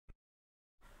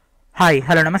Hi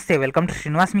hello నమస్తే welcome to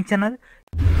శ్రీనివాస్మెక్ channel.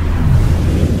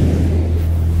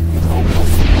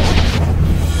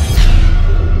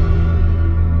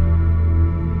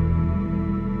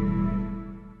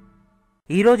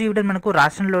 ఈరోజు ఈవిడ మనకు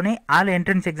రాష్ట్రంలోని ఆల్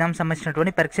ఎంట్రన్స్ ఎగ్జామ్స్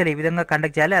సంబంధించినటువంటి పరీక్షలు ఏ విధంగా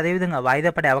కండక్ట్ చేయాలి, అదేవిధంగా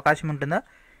వాయిదా పడే అవకాశం ఉంటుందా,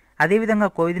 అదేవిధంగా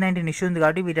కోవిడ్-19 ఇష్యూ ఉంది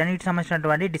కాబట్టి వీటన్నిటికి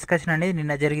సంబంధించినటువంటి డిస్కషన్ అనేది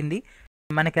నిన్న జరిగింది.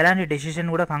 మనకి ఎలాంటి డెసిషన్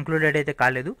కూడా కంక్లూడెడ్ అయితే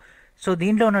కాలేదు. సో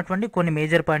దీంట్లో ఉన్నటువంటి కొన్ని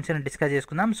మేజర్ పాయింట్స్ అని డిస్కస్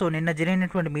చేసుకుందాం. సో నిన్న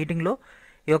జరిగినటువంటి మీటింగ్లో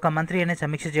ఈ యొక్క మంత్రి అనేది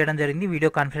సమీక్ష చేయడం జరిగింది వీడియో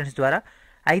కాన్ఫరెన్స్ ద్వారా.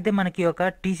 అయితే మనకి ఒక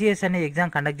టీసీఎస్ అనే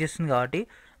ఎగ్జామ్ కండక్ట్ చేస్తుంది కాబట్టి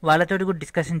వాళ్ళతోటి కూడా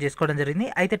డిస్కషన్ చేసుకోవడం జరిగింది.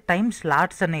 అయితే టైం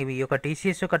స్లాట్స్ అనేవి ఈ యొక్క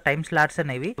టీసీఎస్ యొక్క టైం స్లాట్స్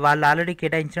అనేవి వాళ్ళు ఆల్రెడీ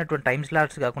కేటాయించినటువంటి టైం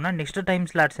స్లాట్స్ కాకుండా నెక్స్ట్ టైం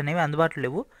స్లాట్స్ అనేవి అందుబాటులో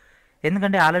లేవు.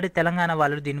 ఎందుకంటే ఆల్రెడీ తెలంగాణ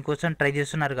వాళ్ళు దీనికోసం ట్రై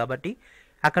చేస్తున్నారు కాబట్టి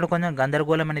అక్కడ కొంచెం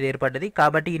గందరగోళం అనేది ఏర్పడ్డది.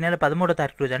 కాబట్టి ఈ నెల 13వ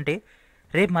తారీఖు రోజు అంటే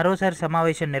రేపు మరోసారి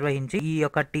సమావేశం నిర్వహించి ఈ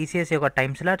యొక్క టీసీఎస్ యొక్క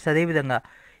టైం స్లాట్స్ అదేవిధంగా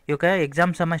ఈ యొక్క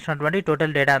ఎగ్జామ్ సంబంధించినటువంటి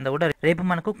టోటల్ డేటా అంతా కూడా రేపు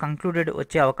మనకు కంక్లూడెడ్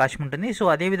వచ్చే అవకాశం ఉంటుంది. సో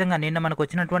అదేవిధంగా నిన్న మనకు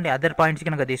వచ్చినటువంటి అదర్ పాయింట్స్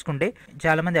కనుక తీసుకుంటే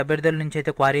చాలా మంది అభ్యర్థుల నుంచి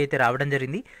అయితే క్వారీ అయితే రావడం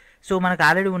జరిగింది. సో మనకు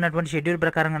ఆల్రెడీ ఉన్నటువంటి షెడ్యూల్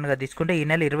ప్రకారం కనుక తీసుకుంటే ఈ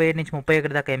నెల 27 నుంచి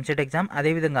 31 దాకా ఎంసెట్ ఎగ్జామ్,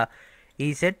 అదేవిధంగా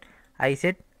ECET,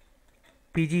 ICET,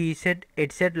 PGECET,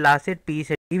 EdCET, LAWCET,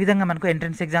 PECET ఈ విధంగా మనకు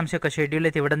ఎంట్రన్స్ ఎగ్జామ్స్ యొక్క షెడ్యూల్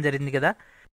అయితే ఇవ్వడం జరిగింది కదా.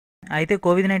 అయితే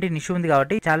కోవిడ్-19 ఇష్యూ ఉంది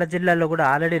కాబట్టి చాలా జిల్లాల్లో కూడా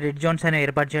ఆల్రెడీ రెడ్ జోన్స్ అనేవి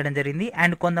ఏర్పాటు చేయడం జరిగింది.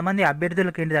 అండ్ కొంతమంది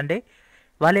అభ్యర్థులకు ఏంటంటే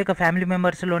వాళ్ళ యొక్క ఫ్యామిలీ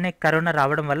మెంబర్స్లోనే కరోనా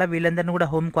రావడం వల్ల వీళ్ళందరినీ కూడా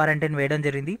హోమ్ క్వారంటైన్ వేయడం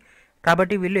జరిగింది.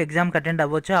 కాబట్టి వీళ్ళు ఎగ్జామ్కి అటెండ్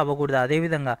అవ్వచ్చా అవ్వకూడదు.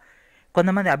 అదేవిధంగా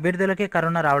కొంతమంది అభ్యర్థులకే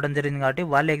కరోనా రావడం జరిగింది కాబట్టి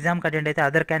వాళ్ళు ఎగ్జామ్కి అటెండ్ అయితే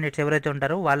అదర్ క్యాండిడేట్స్ ఎవరైతే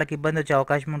ఉంటారో వాళ్ళకి ఇబ్బంది వచ్చే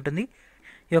అవకాశం ఉంటుంది.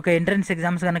 ఈ యొక్క ఎంట్రన్స్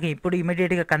ఎగ్జామ్స్ కనుక ఇప్పుడు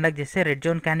ఇమీడియట్గా కండక్ట్ చేస్తే రెడ్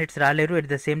జోన్ క్యాండిడేట్స్ రాలేరు, at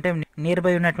the same time near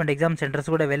by ఉన్నటువంటి ఎగ్జామ్ సెంటర్స్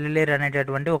కూడా వెళ్ళలేరు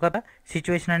అనేటటువంటి ఒక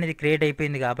సిచ్యువేషన్ అనేది క్రియేట్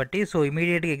అయిపోయింది. కాబట్టి సో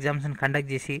ఇమీడియట్గా ఎగ్జామ్స్ని కండక్ట్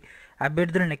చేసి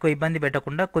అభ్యర్థులను ఎక్కువ ఇబ్బంది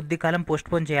పెట్టకుండా కొద్ది కాలం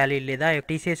పోస్ట్పోన్ చేయాలి, లేదా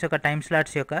టీసీఎస్ యొక్క టైం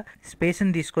స్లాట్స్ యొక్క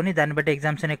స్పేస్ని తీసుకొని దాన్ని బట్టి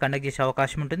ఎగ్జామ్స్ అనేవి కండక్ట్ చేసే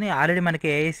అవకాశం ఉంటుంది. ఆల్రెడీ మనకి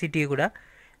ఏఐసిటీ కూడా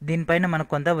దీనిపైన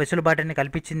మనకు కొంత వెసులుబాటుని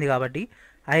కల్పించింది కాబట్టి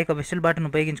ఆ యొక్క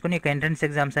వెసులుబాటును ఉపయోగించుకొని ఈ ఎంట్రన్స్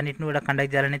ఎగ్జామ్స్ అన్నింటిని కూడా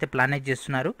కండక్ట్ చేయాలని అయితే ప్లాన్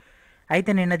చేస్తున్నారు.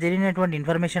 అయితే నిన్న జరిగినటువంటి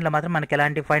ఇన్ఫర్మేషన్లో మాత్రం మనకి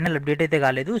ఎలాంటి ఫైనల్ అప్డేట్ అయితే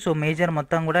కాలేదు. సో మేజర్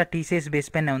మొత్తం కూడా టీసీఎస్ బేస్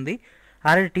పైనే ఉంది.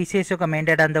 ఆల్రెడీ టీసీఎస్ యొక్క మెయిన్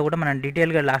డేటా అంతా కూడా మనం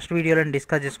డీటెయిల్గా లాస్ట్ వీడియోలో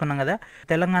డిస్కస్ చేసుకున్నాం కదా.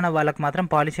 తెలంగాణ వాళ్ళకి మాత్రం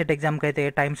పాలిసెట్ ఎగ్జామ్కి అయితే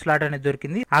టైం స్లాట్ అనేది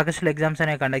దొరికింది. ఆగస్టులో ఎగ్జామ్స్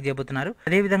అనేవి కండక్ట్ చేయబోతున్నారు.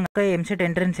 అదేవిధంగా ఎంసెట్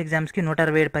ఎంట్రన్స్ ఎగ్జామ్స్కి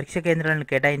 167 పరీక్ష కేంద్రాలను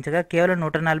కేటాయించగా కేవలం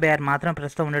 146 మాత్రం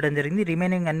ప్రస్తుతం ఉండడం జరిగింది.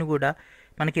 రిమైనింగ్ అన్ని కూడా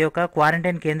మనకి ఒక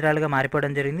క్వారంటైన్ కేంద్రాలుగా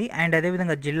మారిపోవడం జరిగింది. అండ్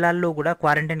అదేవిధంగా జిల్లాల్లో కూడా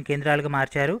క్వారంటైన్ కేంద్రాలుగా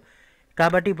మార్చారు.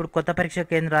 కాబట్టి ఇప్పుడు కొత్త పరీక్ష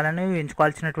కేంద్రాలను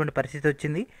ఎంచుకోవాల్సినటువంటి పరిస్థితి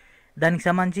వచ్చింది. దానికి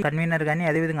సంబంధించి కన్వీనర్ కానీ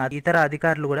అదేవిధంగా ఇతర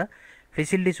అధికారులు కూడా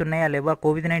ఫెసిలిటీస్ ఉన్నాయా లేవా,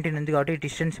 కోవిడ్-19 ఉంది కాబట్టి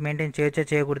డిస్టెన్స్ మెయింటైన్ చేయొచ్చా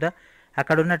చేయకూడదా,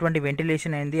 అక్కడ ఉన్నటువంటి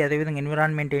వెంటిలేషన్ ఏంటి, అదేవిధంగా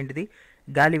ఎన్విరాన్మెంట్ ఏంటిది,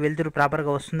 గాలి వెలుతురు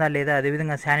ప్రాపర్గా వస్తుందా లేదా,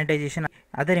 అదేవిధంగా శానిటైజేషన్,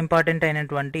 అదర్ ఇంపార్టెంట్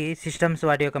అయినటువంటి సిస్టమ్స్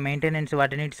వాటి యొక్క మెయింటెనెన్స్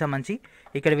వాటిన్నిటికి సంబంధించి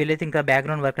ఇక్కడ వీళ్ళైతే ఇంకా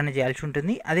బ్యాక్గ్రౌండ్ వర్క్ అనేది చేయాల్సి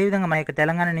ఉంటుంది. అదేవిధంగా మన యొక్క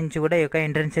తెలంగాణ నుంచి కూడా ఈ యొక్క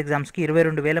ఎంట్రన్స్ ఎగ్జామ్స్కి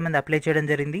 22,000 మంది అప్లై చేయడం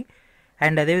జరిగింది.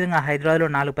 అండ్ అదేవిధంగా హైదరాబాద్లో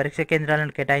 4 పరీక్ష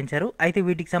కేంద్రాలను కేటాయించారు. అయితే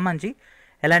వీటికి సంబంధించి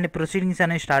ఎలాంటి ప్రొసీడింగ్స్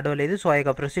అనేవి స్టార్ట్ అవ్వలేదు. సో ఆ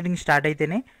యొక్క ప్రొసీడింగ్స్ స్టార్ట్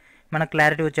అయితేనే మనకు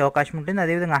క్లారిటీ వచ్చే అవకాశం ఉంటుంది.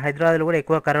 అదేవిధంగా హైదరాబాద్లో కూడా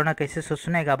ఎక్కువ కరోనా కేసెస్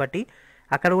వస్తున్నాయి కాబట్టి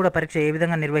అక్కడ కూడా పరీక్ష ఏ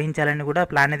విధంగా నిర్వహించాలని కూడా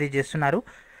ప్లాన్ అయితే చేస్తున్నారు.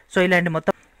 సో ఇలాంటి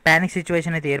మొత్తం ప్యానిక్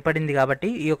సిచ్యువేషన్ అయితే ఏర్పడింది కాబట్టి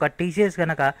ఈ యొక్క టీసీఎస్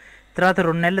కనుక తర్వాత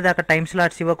 2 నెలల దాకా టైం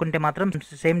స్లాట్స్ ఇవ్వకుంటే మాత్రం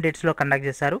సేమ్ డేట్స్లో కండక్ట్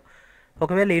చేస్తారు.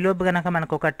 ఒకవేళ ఈలోపు కనుక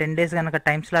మనకు ఒక 10 డేస్ కనుక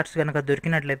టైం స్లాట్స్ కనుక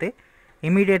దొరికినట్లయితే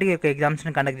ఇమీడియట్గా యొక్క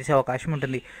ఎగ్జామ్స్ని కండక్ట్ చేసే అవకాశం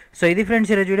ఉంటుంది. సో ఇది ఫ్రెండ్స్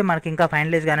ఈరోజు వీడియో. మనకి ఇంకా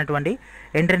ఫైనలైజ్ కానటువంటి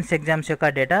ఎంట్రన్స్ ఎగ్జామ్స్ యొక్క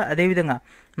డేటా, అదేవిధంగా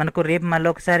మనకు రేపు మళ్ళీ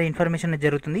ఒకసారి ఇన్ఫర్మేషన్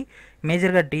జరుగుతుంది.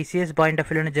 మేజర్గా టీసీఎస్ పాయింట్ ఆఫ్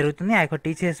వ్యూలోనే జరుగుతుంది. ఆ యొక్క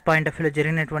టీసీఎస్ పాయింట్ ఆఫ్ వ్యూలో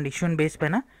జరిగినటువంటి ఇష్యూని బేస్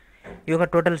పైన ఈ యొక్క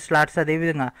టోటల్ స్లాట్స్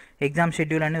అదేవిధంగా ఎగ్జామ్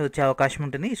షెడ్యూల్ అనేది వచ్చే అవకాశం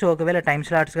ఉంటుంది. సో ఒకవేళ టైం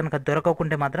స్లాట్స్ కనుక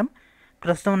దొరకకుంటే మాత్రం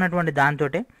ప్రస్తుతం ఉన్నటువంటి దాంతో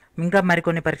ఇంకా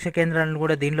మరికొన్ని పరీక్ష కేంద్రాలను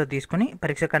కూడా దీనిలో తీసుకుని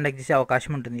పరీక్ష కండక్ట్ చేసే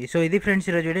అవకాశం ఉంటుంది. సో ఇది ఫ్రెండ్స్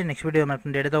ఈరోజు వీడియో. నెక్స్ట్ వీడియో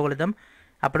మనకు డేటాతో కలుద్దాం.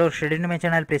 అప్పుడు Srinivas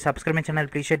channel, please subscribe my channel,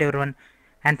 please share everyone,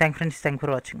 and thank friends, thank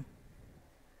for watching.